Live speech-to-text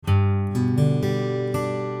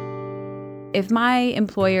If my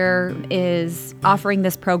employer is offering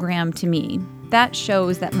this program to me, that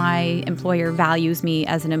shows that my employer values me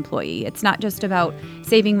as an employee. It's not just about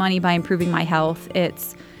saving money by improving my health.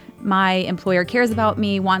 It's my employer cares about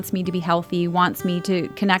me, wants me to be healthy, wants me to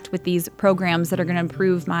connect with these programs that are going to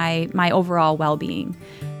improve my overall well-being.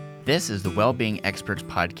 This is the Wellbeing Experts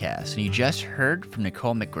Podcast, and you just heard from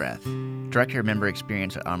Nicole McGrath, Director of Member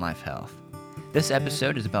Experience at OnLife Health. This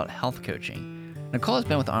episode is about health coaching. Nicole has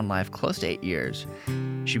been with OnLife close to 8 years.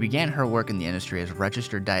 She began her work in the industry as a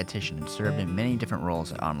registered dietitian and served in many different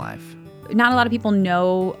roles at OnLife. Not a lot of people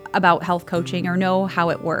know about health coaching or know how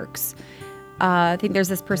it works. I think there's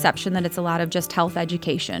this perception that it's a lot of just health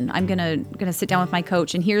education. I'm gonna sit down with my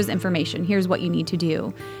coach and here's information, here's what you need to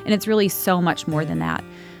do. And it's really so much more than that.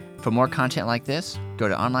 For more content like this, go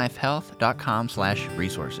to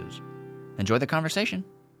onlifehealth.com/resources. Enjoy the conversation.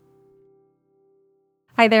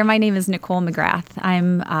 Hi there, my name is Nicole McGrath.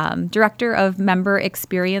 I'm Director of Member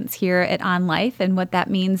Experience here at OnLife, and what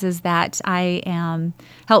that means is that I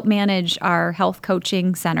help manage our health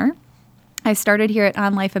coaching center. I started here at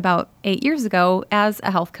OnLife about 8 years ago as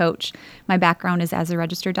a health coach. My background is as a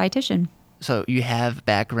registered dietitian. So you have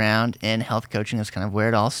background in health coaching. That's kind of where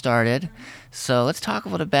it all started. So let's talk a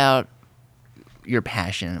little about your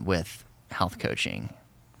passion with health coaching.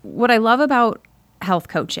 What I love about health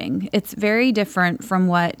coaching, it's very different from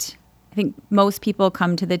what I think most people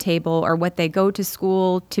come to the table or what they go to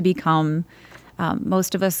school to become.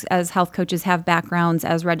 Most of us as health coaches have backgrounds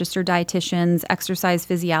as registered dietitians, exercise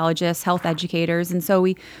physiologists, health educators, and so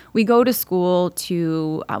we go to school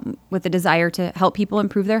to with the desire to help people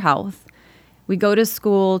improve their health. We go to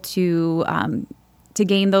school to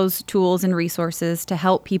gain those tools and resources to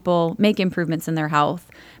help people make improvements in their health.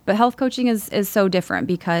 But health coaching is so different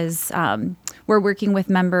because we're working with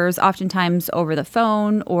members oftentimes over the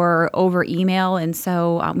phone or over email, and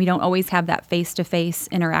so we don't always have that face-to-face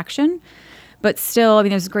interaction. But still, I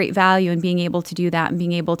mean, there's great value in being able to do that and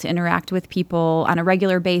being able to interact with people on a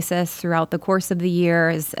regular basis throughout the course of the year.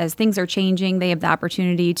 As things are changing, they have the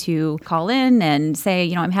opportunity to call in and say,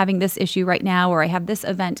 you know, I'm having this issue right now, or I have this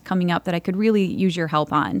event coming up that I could really use your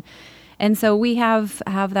help on. And so we have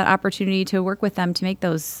that opportunity to work with them to make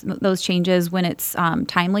those changes when it's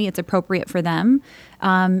timely, it's appropriate for them,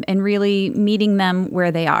 and really meeting them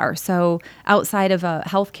where they are. So outside of a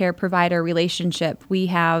healthcare provider relationship, we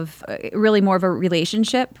have really more of a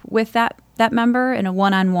relationship with that member and a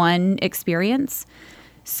one-on-one experience.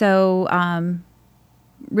 So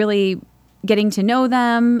really getting to know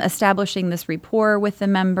them, establishing this rapport with the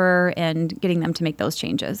member, and getting them to make those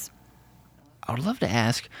changes. I would love to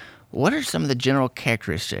ask, what are some of the general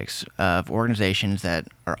characteristics of organizations that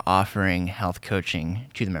are offering health coaching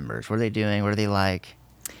to the members? What are they doing? What are they like?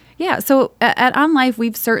 Yeah, so at OnLife,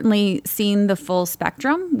 we've certainly seen the full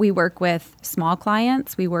spectrum. We work with small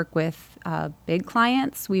clients. We work with big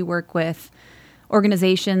clients. We work with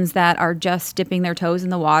organizations that are just dipping their toes in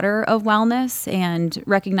the water of wellness and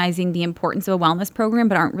recognizing the importance of a wellness program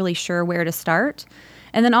but aren't really sure where to start.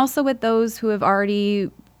 And then also with those who have already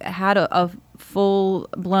had a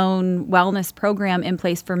full-blown wellness program in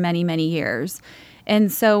place for many, many years.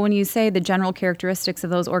 And so when you say the general characteristics of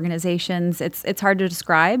those organizations, it's hard to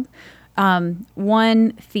describe.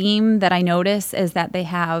 One theme that I notice is that they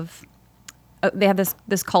have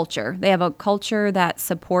this culture. They have a culture that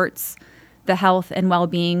supports the health and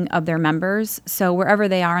well-being of their members. So wherever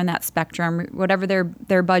they are in that spectrum, whatever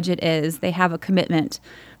their budget is, they have a commitment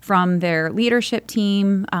from their leadership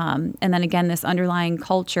team, and then again, this underlying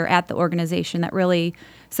culture at the organization that really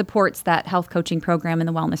supports that health coaching program and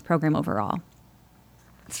the wellness program overall.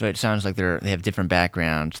 So it sounds like they have different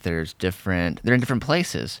backgrounds. They're in different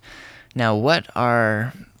places. Now, what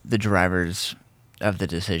are the drivers of the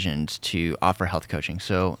decisions to offer health coaching?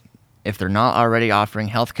 So if they're not already offering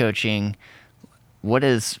health coaching, what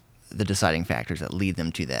is the deciding factors that lead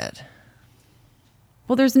them to that?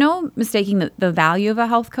 Well, there's no mistaking the value of a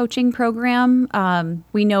health coaching program.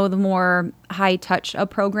 We know the more high-touch a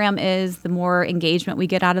program is, the more engagement we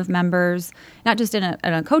get out of members, not just in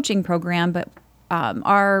a coaching program, but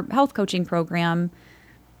our health coaching program,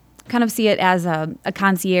 kind of see it as a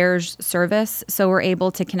concierge service. So we're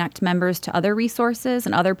able to connect members to other resources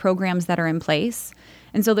and other programs that are in place.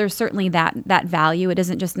 And so there's certainly that value. It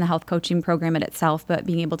isn't just in the health coaching program in itself, but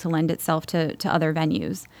being able to lend itself to other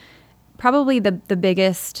venues. Probably the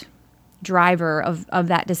biggest driver of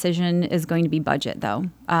that decision is going to be budget, though.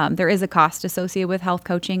 There is a cost associated with health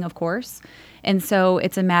coaching, of course. And so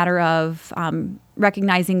it's a matter of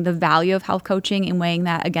recognizing the value of health coaching and weighing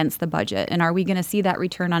that against the budget. And are we going to see that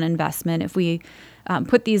return on investment? If we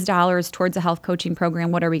put these dollars towards a health coaching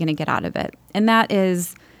program, what are we going to get out of it? And that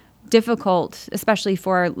is difficult, especially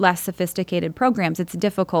for less sophisticated programs. It's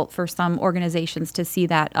difficult for some organizations to see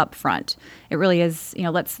that up front. It really is,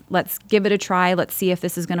 let's give it a try. Let's see if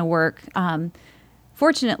this is going to work.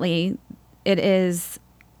 Fortunately, it is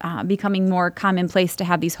becoming more commonplace to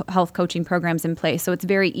have these health coaching programs in place. So it's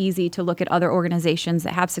very easy to look at other organizations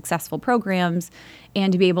that have successful programs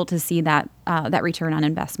and to be able to see that return on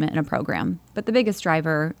investment in a program. But the biggest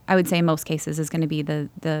driver, I would say in most cases, is going to be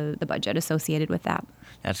the budget associated with that.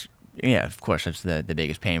 Of course, that's the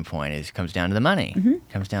biggest pain point. It comes down to the money. Mm-hmm. It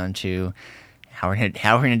comes down to how we're going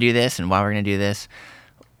to do this and why we're going to do this.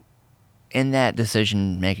 In that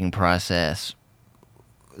decision-making process,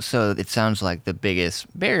 so it sounds like the biggest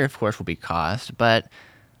barrier, of course, will be cost, but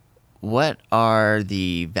what are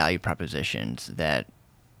the value propositions that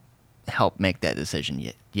help make that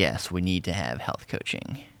decision? Yes, we need to have health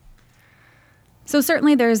coaching. So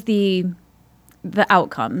certainly there's the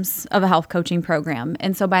outcomes of a health coaching program.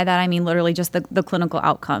 And so by that, I mean literally just the clinical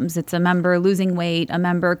outcomes. It's a member losing weight, a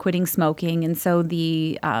member quitting smoking. And so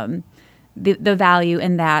the value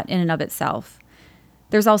in that in and of itself.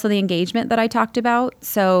 There's also the engagement that I talked about.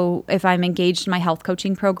 So if I'm engaged in my health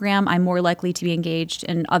coaching program, I'm more likely to be engaged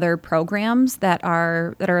in other programs that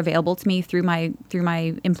are available to me through my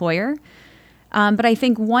employer. But I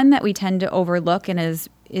think one that we tend to overlook and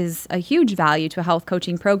is a huge value to a health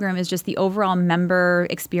coaching program is just the overall member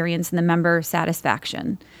experience and the member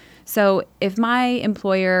satisfaction. So if my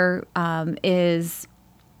employer is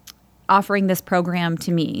offering this program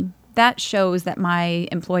to me, that shows that my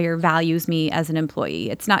employer values me as an employee.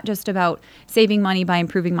 It's not just about saving money by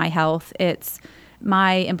improving my health. It's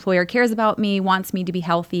my employer cares about me, wants me to be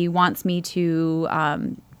healthy, wants me to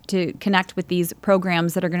connect with these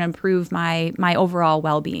programs that are going to improve my overall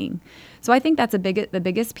well-being. So I think that's the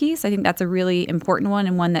biggest piece. I think that's a really important one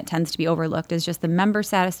and one that tends to be overlooked is just the member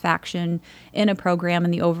satisfaction in a program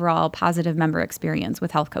and the overall positive member experience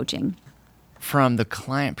with health coaching. From the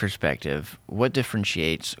client perspective, what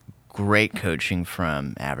differentiates great coaching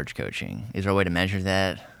from average coaching? Is there a way to measure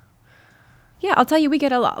that? Yeah, I'll tell you, we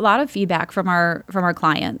get a lot of feedback from our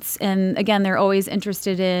clients. And again, they're always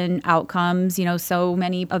interested in outcomes. So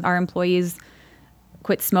many of our employees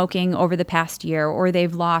quit smoking over the past year, or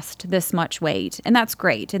they've lost this much weight. And that's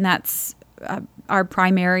great. And that's our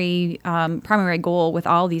primary goal with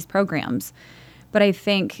all these programs. But I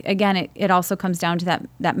think, again, it also comes down to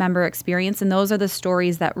that member experience. And those are the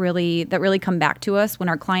stories that really come back to us when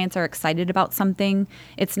our clients are excited about something.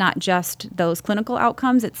 It's not just those clinical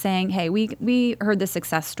outcomes. It's saying, hey, we heard the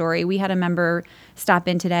success story. We had a member stop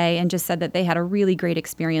in today and just said that they had a really great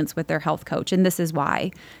experience with their health coach. And this is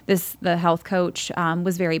why. The health coach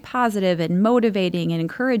was very positive and motivating and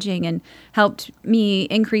encouraging and helped me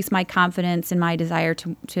increase my confidence and my desire to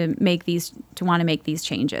want to make these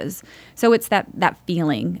changes. So it's that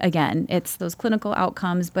feeling, again, it's those clinical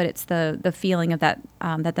outcomes, but it's the feeling of that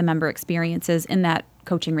the member experiences in that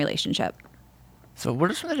coaching relationship. So what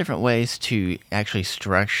are some of the different ways to actually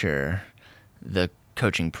structure the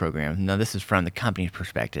coaching program? Now, this is from the company's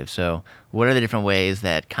perspective. So what are the different ways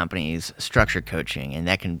that companies structure coaching? And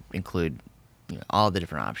that can include all the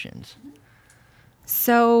different options.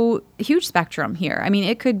 So huge spectrum here. I mean,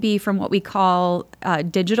 it could be from what we call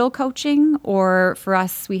digital coaching, or for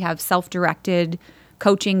us, we have self-directed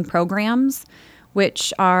coaching programs,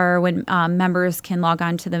 which are when members can log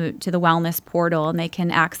on to the wellness portal and they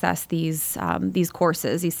can access these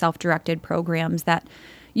courses, these self-directed programs that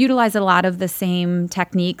utilize a lot of the same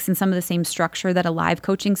techniques and some of the same structure that a live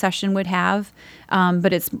coaching session would have,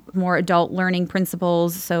 but it's more adult learning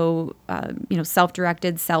principles. So,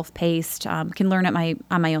 self-directed, self-paced, can learn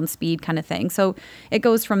on my own speed kind of thing. So it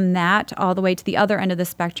goes from that all the way to the other end of the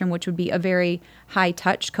spectrum, which would be a very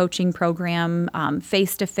high-touch coaching program,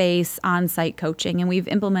 face-to-face, on-site coaching. And we've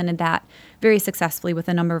implemented that very successfully with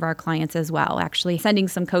a number of our clients as well, actually sending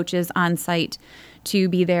some coaches on-site to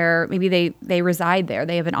be there. Maybe they reside there.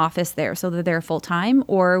 They have an office there so that they're full-time,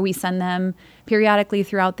 or we send them periodically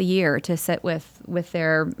throughout the year to sit with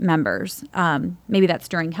their members. Maybe that's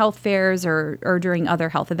during health fairs or during other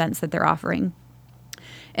health events that they're offering.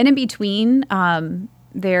 And in between,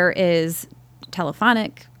 there is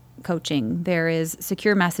telephonic coaching, there is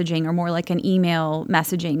secure messaging, or more like an email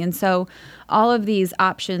messaging. And so all of these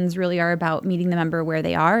options really are about meeting the member where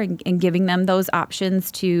they are and giving them those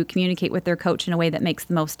options to communicate with their coach in a way that makes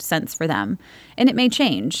the most sense for them. And it may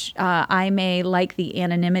change. I may like the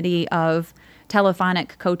anonymity of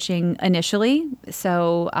telephonic coaching initially.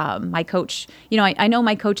 So my coach, I know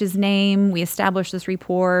my coach's name. We establish this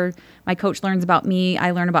rapport. My coach learns about me.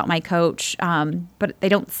 I learn about my coach. But they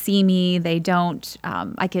don't see me. They don't.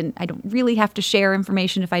 I don't really have to share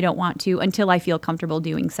information if I don't want to until I feel comfortable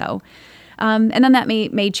doing so. And then that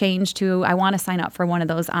may change to I want to sign up for one of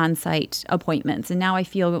those on-site appointments. And now I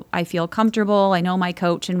feel comfortable. I know my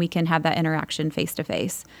coach, and we can have that interaction face to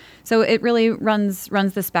face. So it really runs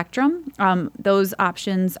the spectrum. Those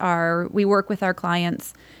options are we work with our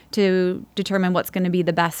clients to determine what's going to be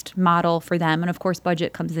the best model for them, and of course,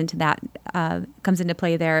 budget comes into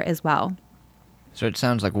play there as well. So it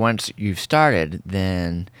sounds like once you've started,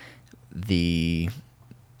 then the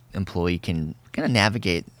employee can kind of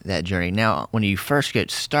navigate that journey. Now, when you first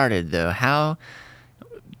get started, though, how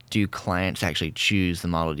do clients actually choose the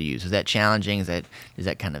model to use? Is that challenging? Is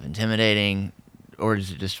that kind of intimidating, or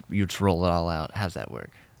is it just you just roll it all out? How's that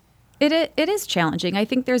work? It is challenging. I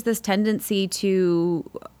think there's this tendency to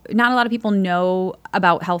not a lot of people know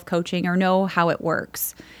about health coaching or know how it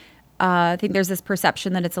works. I think there's this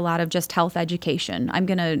perception that it's a lot of just health education. I'm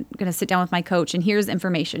gonna sit down with my coach, and here's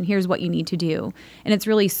information. Here's what you need to do, and it's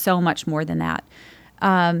really so much more than that.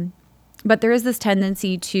 But there is this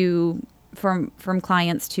tendency from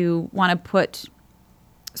clients to want to put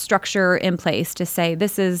structure in place to say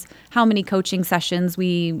this is how many coaching sessions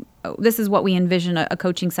this is what we envision a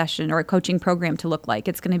coaching session or a coaching program to look like.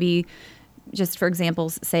 It's going to be, just for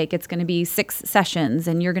example's sake, it's going to be 6 sessions,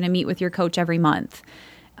 and you're going to meet with your coach every month.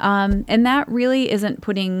 And that really isn't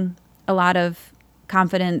putting a lot of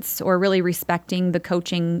confidence or really respecting the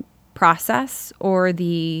coaching process or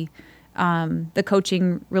the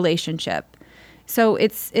coaching relationship. So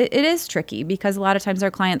it is tricky because a lot of times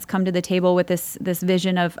our clients come to the table with this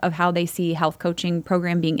vision of how they see health coaching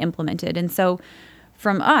program being implemented. And so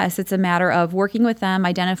from us, it's a matter of working with them,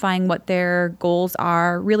 identifying what their goals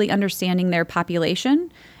are, really understanding their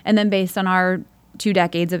population, and then based on our 2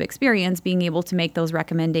 decades of experience, being able to make those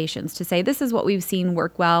recommendations to say, this is what we've seen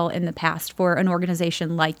work well in the past for an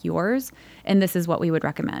organization like yours, and this is what we would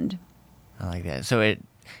recommend. I like that. So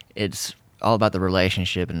it's all about the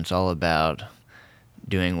relationship, and it's all about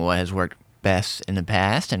doing what has worked best in the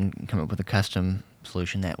past and come up with a custom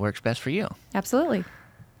solution that works best for you. Absolutely.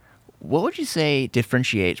 What would you say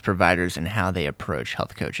differentiates providers in how they approach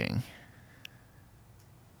health coaching?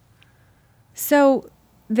 So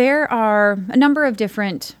there are a number of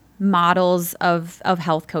different models of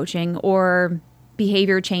health coaching or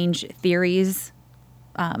behavior change theories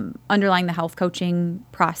underlying the health coaching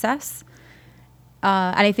process.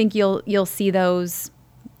 And I think you'll see those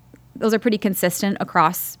are pretty consistent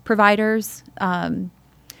across providers.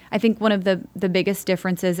 I think one of the biggest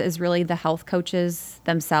differences is really the health coaches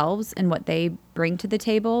themselves and what they bring to the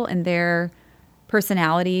table and their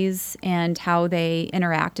personalities and how they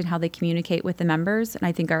interact and how they communicate with the members. And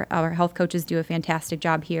I think our health coaches do a fantastic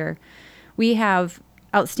job here. We have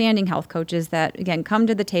outstanding health coaches that, again, come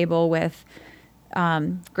to the table with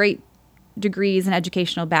great degrees and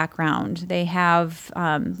educational background. They have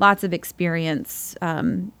lots of experience.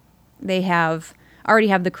 They already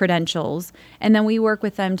have the credentials. And then we work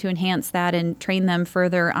with them to enhance that and train them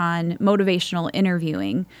further on motivational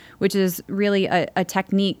interviewing, which is really a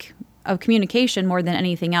technique of communication more than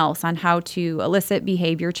anything else on how to elicit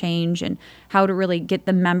behavior change and how to really get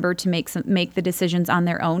the member to make the decisions on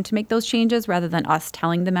their own to make those changes rather than us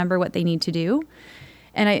telling the member what they need to do.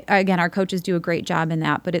 And again, our coaches do a great job in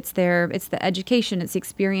that, but it's the education, it's the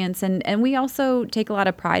experience. And we also take a lot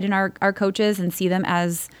of pride in our coaches and see them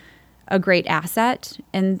as a great asset.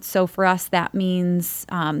 And so for us, that means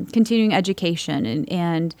continuing education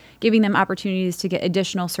and giving them opportunities to get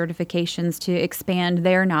additional certifications to expand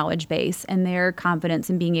their knowledge base and their confidence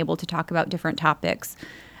in being able to talk about different topics.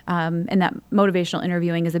 And that motivational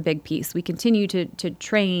interviewing is a big piece. We continue to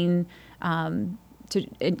train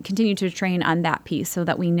continue to train on that piece so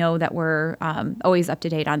that we know that we're always up to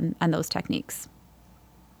date on those techniques.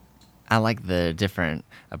 I like the different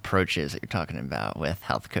approaches that you're talking about with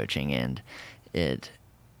health coaching, and it's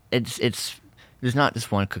there's not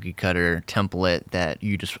just one cookie cutter template that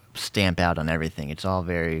you just stamp out on everything. It's all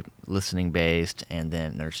very listening based, and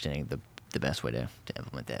then understanding the best way to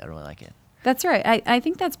implement that. I really like it. That's right. I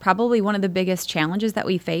think that's probably one of the biggest challenges that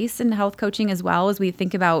we face in health coaching as well as we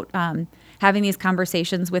think about having these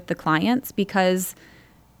conversations with the clients, because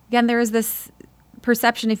again, there is this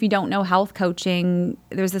perception, if you don't know health coaching,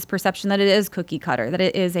 there's this perception that it is cookie cutter, that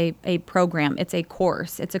it is a program, it's a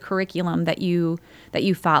course, it's a curriculum that you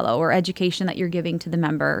follow or education that you're giving to the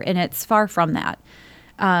member, and it's far from that.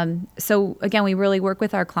 So again, we really work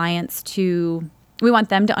with our clients to We want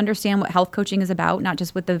them to understand what health coaching is about, not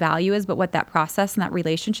just what the value is, but what that process and that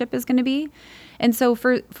relationship is going to be. And so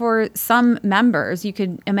for some members, you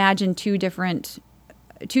could imagine two different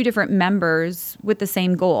members with the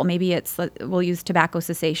same goal. Maybe we'll use tobacco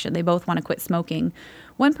cessation. They both want to quit smoking.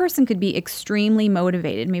 One person could be extremely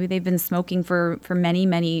motivated. Maybe they've been smoking for many,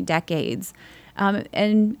 many decades.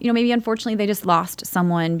 And maybe unfortunately they just lost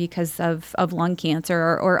someone because of lung cancer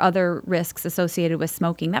or other risks associated with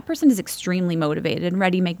smoking. That person is extremely motivated and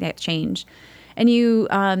ready to make that change. And you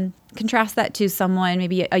contrast that to someone,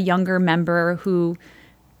 maybe a younger member who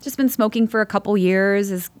just been smoking for a couple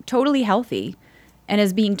years, is totally healthy, and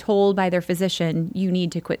is being told by their physician, you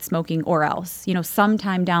need to quit smoking or else,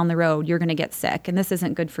 sometime down the road, you're going to get sick and this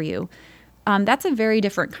isn't good for you. That's a very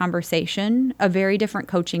different conversation, a very different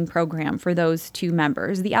coaching program for those two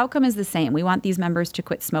members. The outcome is the same. We want these members to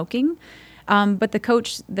quit smoking, but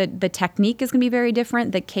the technique is going to be very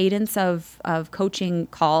different. The cadence of coaching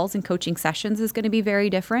calls and coaching sessions is going to be very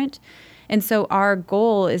different. And so our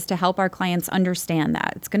goal is to help our clients understand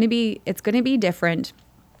that. It's going to be different.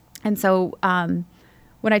 And so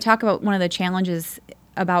when I talk about one of the challenges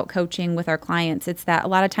about coaching with our clients, it's that a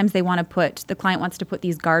lot of times the client wants to put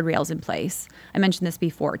these guardrails in place. I mentioned this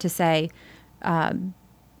before to say,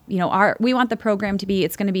 we want the program to be,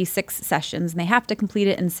 it's going to be 6 sessions and they have to complete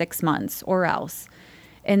it in 6 months or else.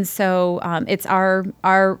 And so it's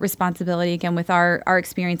our responsibility, again, with our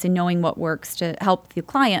experience in knowing what works, to help the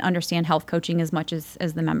client understand health coaching as much as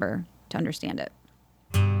the member to understand it.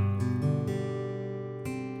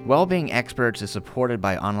 Wellbeing Experts is supported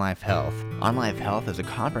by OnLife Health. OnLife Health is a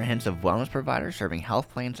comprehensive wellness provider serving health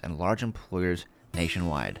plans and large employers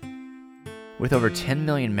nationwide. With over 10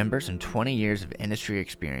 million members and 20 years of industry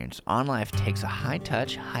experience, OnLife takes a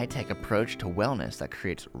high-touch, high-tech approach to wellness that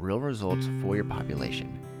creates real results for your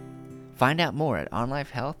population. Find out more at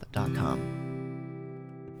onlifehealth.com.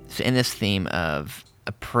 So in this theme of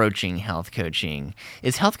approaching health coaching,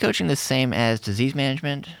 is health coaching the same as disease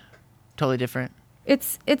management? Totally different?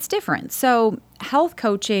 It's different. So health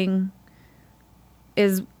coaching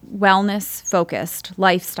is wellness focused,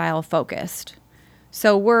 lifestyle focused.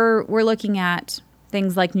 So we're looking at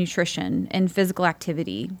things like nutrition and physical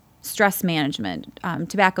activity, stress management,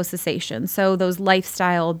 tobacco cessation. So those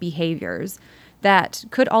lifestyle behaviors that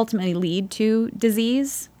could ultimately lead to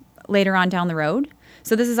disease later on down the road.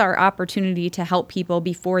 So this is our opportunity to help people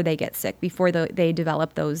before they get sick, before they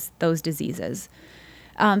develop those diseases.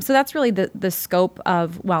 So that's really the scope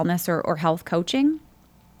of wellness or health coaching.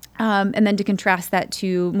 And then to contrast that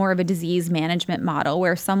to more of a disease management model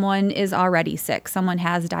where someone is already sick, someone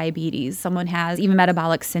has diabetes, someone has even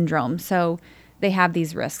metabolic syndrome. So they have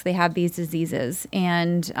these risks, they have these diseases.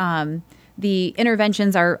 And the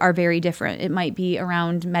interventions are very different. It might be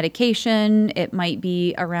around medication, it might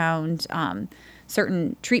be around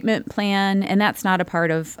certain treatment plan, and that's not a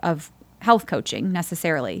part of health coaching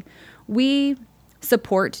necessarily. We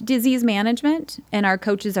support disease management, and our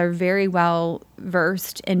coaches are very well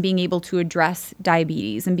versed in being able to address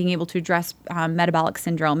diabetes and being able to address metabolic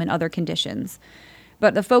syndrome and other conditions.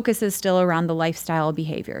 But the focus is still around the lifestyle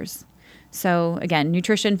behaviors. So again,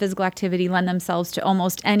 nutrition, physical activity lend themselves to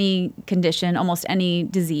almost any condition, almost any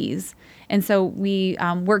disease. And so we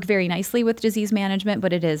work very nicely with disease management,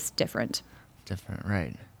 but it is different. Different,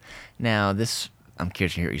 right. Now, I'm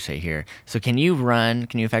curious to hear what you say here. So can you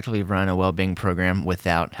effectively run a well-being program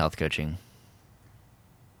without health coaching?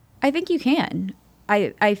 I think you can.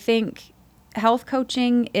 I think health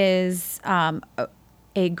coaching is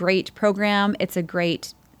a great program. It's a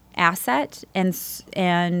great asset,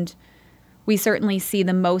 and we certainly see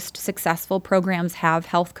the most successful programs have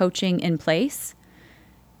health coaching in place.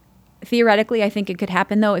 Theoretically, I think it could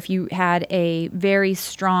happen, though, if you had a very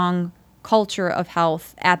strong culture of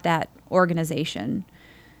health at that organization.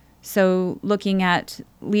 So looking at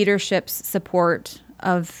leadership's support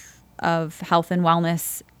of health and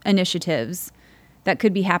wellness initiatives that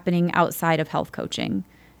could be happening outside of health coaching.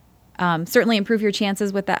 Certainly improve your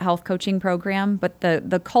chances with that health coaching program, but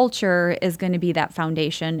the culture is going to be that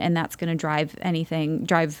foundation, and that's going to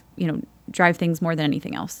drive things more than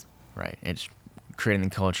anything else. Right. It's creating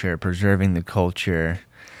the culture, preserving the culture.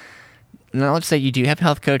 Now, let's say you do have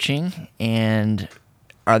health coaching, and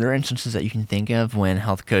are there instances that you can think of when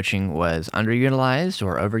health coaching was underutilized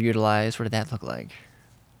or overutilized? What did that look like?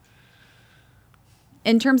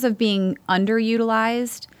 In terms of being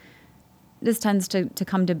underutilized, this tends to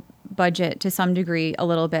come to budget to some degree a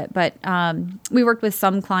little bit, but we worked with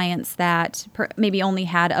some clients that maybe only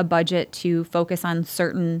had a budget to focus on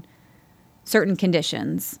certain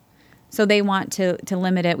conditions. So they want to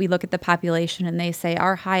limit it. We look at the population and they say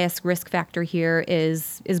our highest risk factor here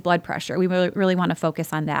is blood pressure. We really want to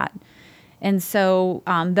focus on that. And so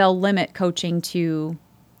they'll limit coaching to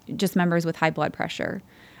just members with high blood pressure.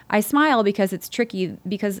 I smile because it's tricky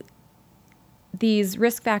because these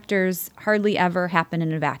risk factors hardly ever happen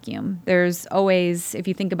in a vacuum. There's always, if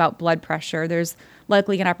you think about blood pressure, there's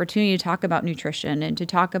likely an opportunity to talk about nutrition and to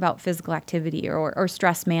talk about physical activity or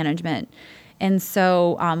stress management. And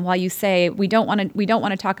so while you say we don't want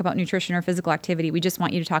to talk about nutrition or physical activity, we just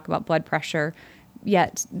want you to talk about blood pressure,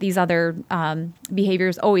 yet these other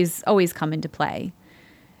behaviors always come into play.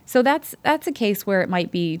 So that's a case where it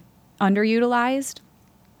might be underutilized.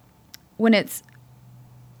 When it's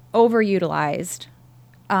overutilized,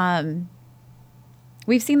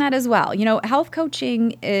 we've seen that as well. Health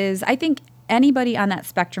coaching is, I think anybody on that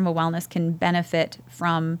spectrum of wellness can benefit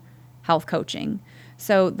from health coaching.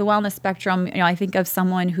 So the wellness spectrum, I think of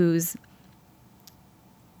someone who's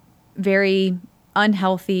very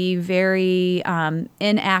unhealthy, very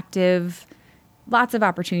inactive, lots of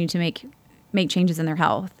opportunity to make changes in their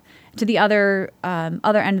health. To the other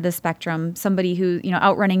end of the spectrum, somebody who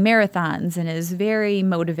out running marathons and is very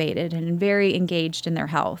motivated and very engaged in their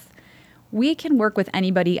health. We can work with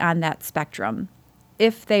anybody on that spectrum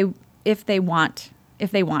if they want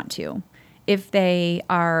to. If they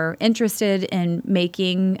are interested in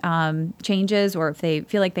making changes, or if they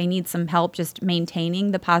feel like they need some help just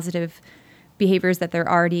maintaining the positive behaviors that they're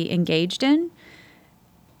already engaged in.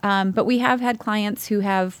 But we have had clients who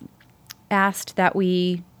have asked that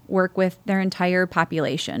we work with their entire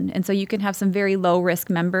population. And so you can have some very low risk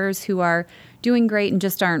members who are doing great and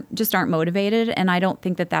just aren't motivated. And I don't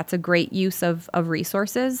think that that's a great use of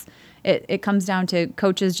resources. It comes down to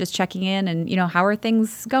coaches just checking in and, how are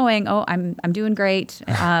things going? Oh, I'm doing great.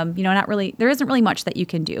 Not really, there isn't really much that you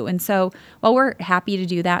can do. And so while we're happy to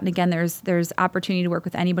do that, and again, there's opportunity to work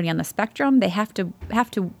with anybody on the spectrum, they have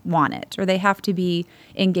to want it, or they have to be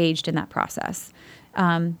engaged in that process.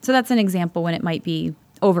 So that's an example when it might be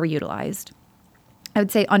overutilized. I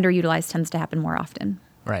would say underutilized tends to happen more often.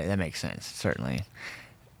 Right, that makes sense, certainly.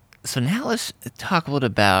 So now let's talk a little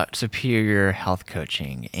about superior health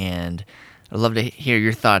coaching, and I'd love to hear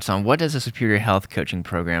your thoughts on what does a superior health coaching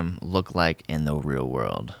program look like in the real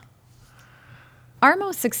world? Our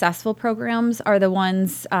most successful programs are the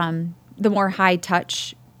ones, the more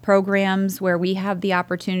high-touch programs where we have the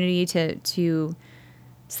opportunity to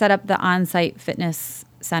set up the on-site fitness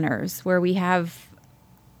centers, where we have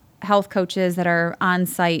health coaches that are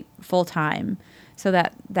on-site full-time. So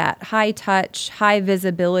that high-touch,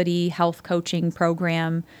 high-visibility health coaching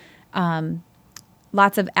program,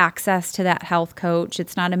 lots of access to that health coach.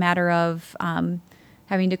 It's not a matter of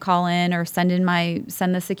having to call in or send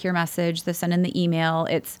the secure message, send in the email.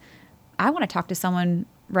 It's, I want to talk to someone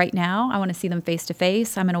right now. I want to see them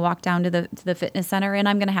face-to-face. I'm going to walk down to the fitness center, and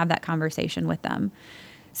I'm going to have that conversation with them.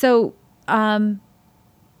 So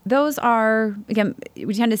those are, again,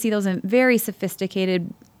 we tend to see those in very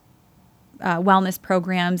sophisticated wellness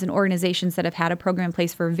programs and organizations that have had a program in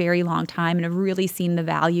place for a very long time and have really seen the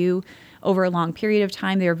value over a long period of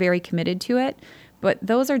time. They're very committed to it. But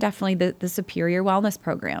those are definitely the superior wellness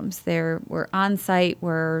programs. We're on-site,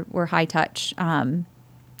 we're high-touch, and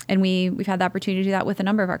we've had the opportunity to do that with a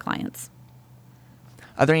number of our clients.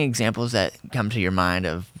 Are there any examples that come to your mind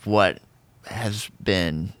of what has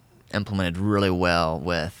been implemented really well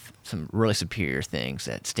with some really superior things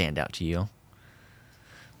that stand out to you?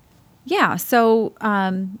 Yeah, so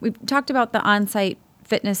we've talked about the on-site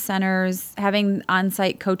fitness centers, having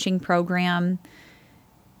on-site coaching program,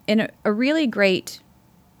 and a really great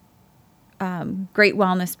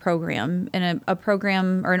wellness program, and a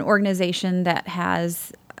program or an organization that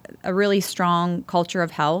has a really strong culture of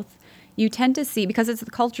health. You tend to see, because it's the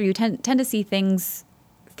culture, you tend to see things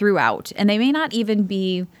throughout, and they may not even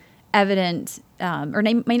be evident, or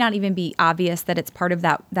they may not even be obvious that it's part of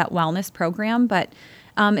that wellness program, but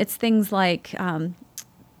it's things like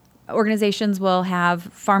organizations will have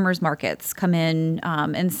farmers markets come in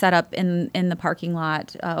and set up in the parking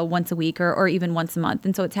lot once a week or even once a month.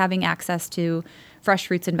 And so it's having access to fresh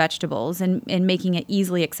fruits and vegetables and making it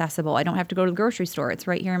easily accessible. I don't have to go to the grocery store. It's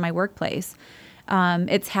right here in my workplace.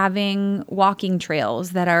 It's having walking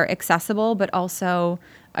trails that are accessible but also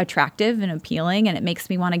attractive and appealing, and it makes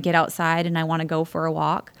me want to get outside and I want to go for a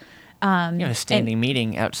walk. A standing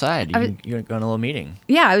meeting outside. You're going to a little meeting.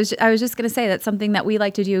 Yeah, I was just going to say that's something that we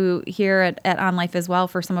like to do here at On Life as well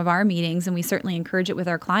for some of our meetings, and we certainly encourage it with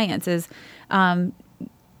our clients. Is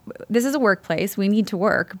this is a workplace, we need to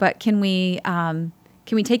work, but can we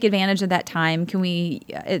we take advantage of that time? Can we,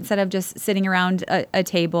 instead of just sitting around a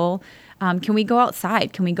table, can we go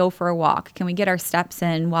outside? Can we go for a walk? Can we get our steps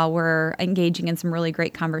in while we're engaging in some really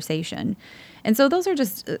great conversation? And so those are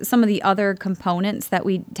just some of the other components that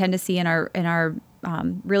we tend to see in our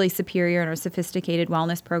really superior and our sophisticated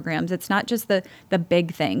wellness programs. It's not just the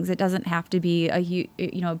big things. It doesn't have to be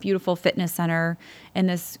a beautiful fitness center and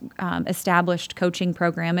this established coaching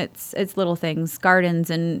program. It's little things,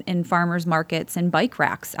 gardens and farmers markets and bike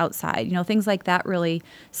racks outside. Things like that really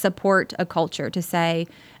support a culture to say,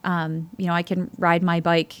 I can ride my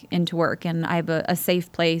bike into work and I have a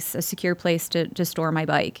safe place, a secure place to store my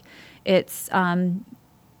bike. It's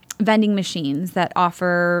vending machines that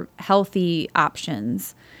offer healthy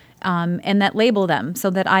options and that label them so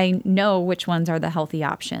that I know which ones are the healthy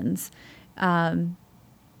options.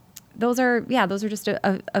 Those are just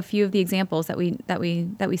a few of the examples that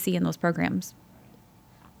we see in those programs.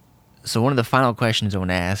 So one of the final questions I want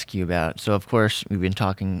to ask you about, so of course we've been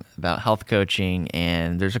talking about health coaching,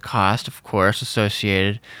 and there's a cost, of course,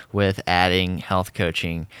 associated with adding health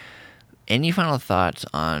coaching. Any final thoughts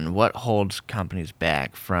on what holds companies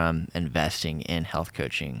back from investing in health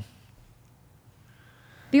coaching?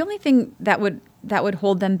 The only thing that would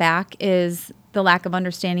hold them back is the lack of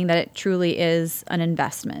understanding that it truly is an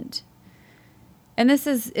investment. And this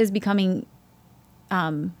is becoming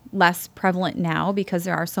less prevalent now because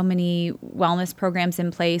there are so many wellness programs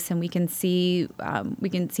in place, and we can see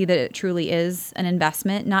that it truly is an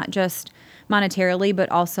investment, not just monetarily,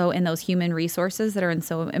 but also in those human resources that are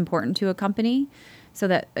so important to a company. So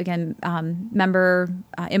that, again,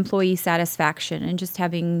 employee satisfaction and just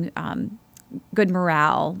having good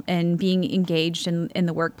morale and being engaged in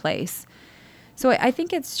the workplace. So I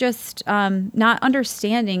think it's just not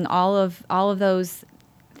understanding all of those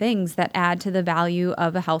things that add to the value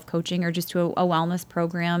of a health coaching or just to a wellness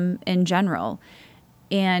program in general.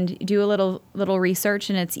 And do a little research,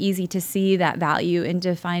 and it's easy to see that value and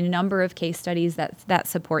to find a number of case studies that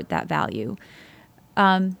support that value.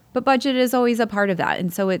 But budget is always a part of that,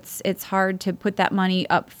 and so it's hard to put that money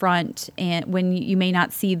up front, and when you may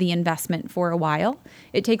not see the investment for a while.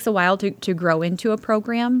 It takes a while to grow into a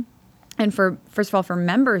program, and first of all for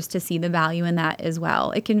members to see the value in that as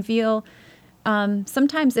well. It can feel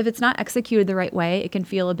sometimes, if it's not executed the right way, it can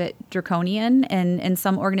feel a bit draconian, and in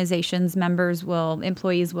some organizations,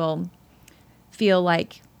 employees will feel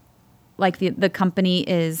like the company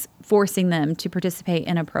is forcing them to participate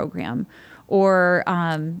in a program, or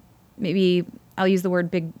maybe I'll use the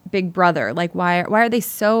word big brother. Like, why are they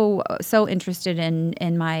so interested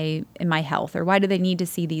in my health, or why do they need to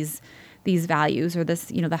see these values or this,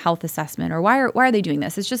 the health assessment, or why are they doing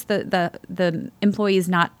this? It's just the employees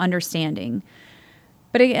not understanding.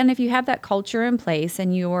 But again, if you have that culture in place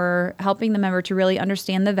and you're helping the member to really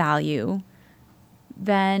understand the value,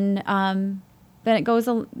 then it goes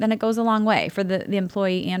a long way for the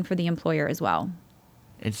employee and for the employer as well.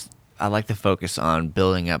 I like to focus on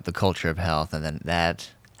building up the culture of health, and then that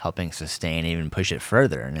helping sustain, even push it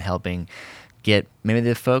further, and helping get maybe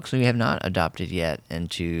the folks who have not adopted yet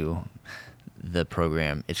into the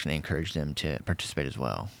program. It's going to encourage them to participate as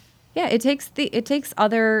well. Yeah, it takes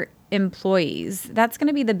other employees. That's going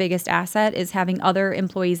to be the biggest asset, is having other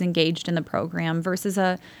employees engaged in the program versus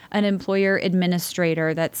an employer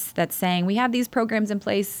administrator that's saying, we have these programs in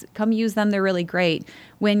place, come use them, they're really great.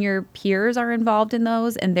 When your peers are involved in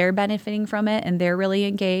those and they're benefiting from it and they're really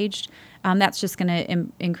engaged, that's just going to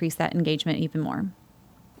increase that engagement even more.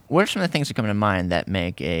 What are some of the things that come to mind that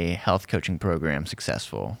make a health coaching program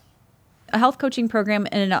successful? A health coaching program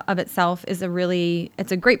in and of itself it's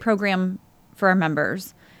a great program for our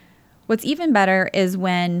members. What's even better is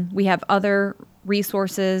when we have other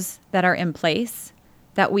resources that are in place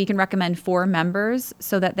that we can recommend for members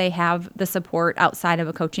so that they have the support outside of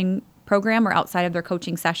a coaching program or outside of their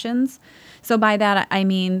coaching sessions. So by that, I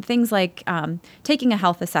mean things like taking a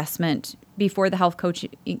health assessment before the health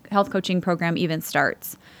coaching program even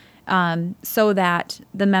starts, so that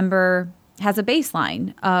the member has a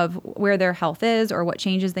baseline of where their health is or what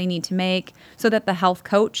changes they need to make, so that the health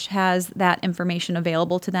coach has that information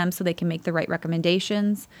available to them so they can make the right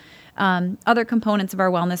recommendations. Other components of our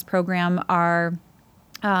wellness program are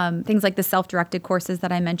things like the self-directed courses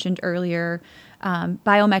that I mentioned earlier.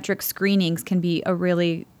 Biometric screenings can be a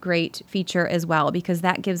really great feature as well, because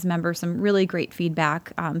that gives members some really great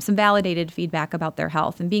feedback, some validated feedback about their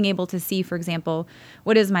health, and being able to see, for example,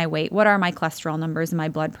 what is my weight, what are my cholesterol numbers and my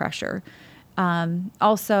blood pressure.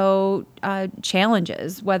 Also,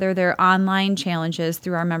 challenges, whether they're online challenges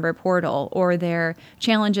through our member portal or they're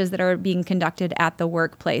challenges that are being conducted at the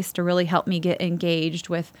workplace to really help me get engaged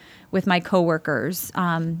with my coworkers.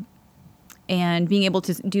 and being able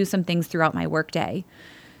to do some things throughout my workday.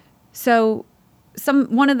 So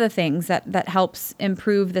one of the things that helps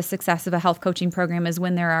improve the success of a health coaching program is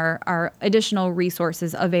when there are additional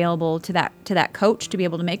resources available to that coach to be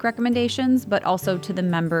able to make recommendations, but also to the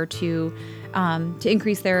member to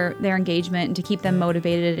increase their engagement and to keep them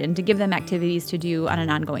motivated and to give them activities to do on an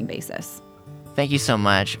ongoing basis. Thank you so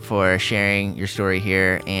much for sharing your story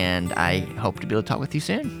here, and I hope to be able to talk with you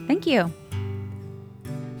soon. Thank you.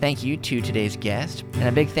 Thank you to today's guest, and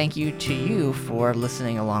a big thank you to you for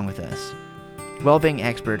listening along with us. Wellbeing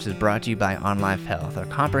Experts is brought to you by OnLife Health, a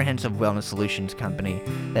comprehensive wellness solutions company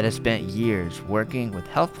that has spent years working with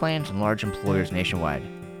health plans and large employers nationwide.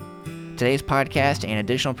 Today's podcast and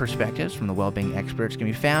additional perspectives from the Wellbeing Experts can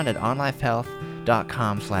be found at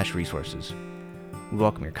onlifehealth.com/resources. We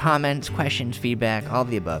welcome your comments, questions, feedback, all of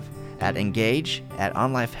the above at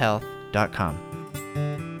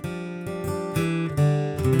engage@onlifehealth.com.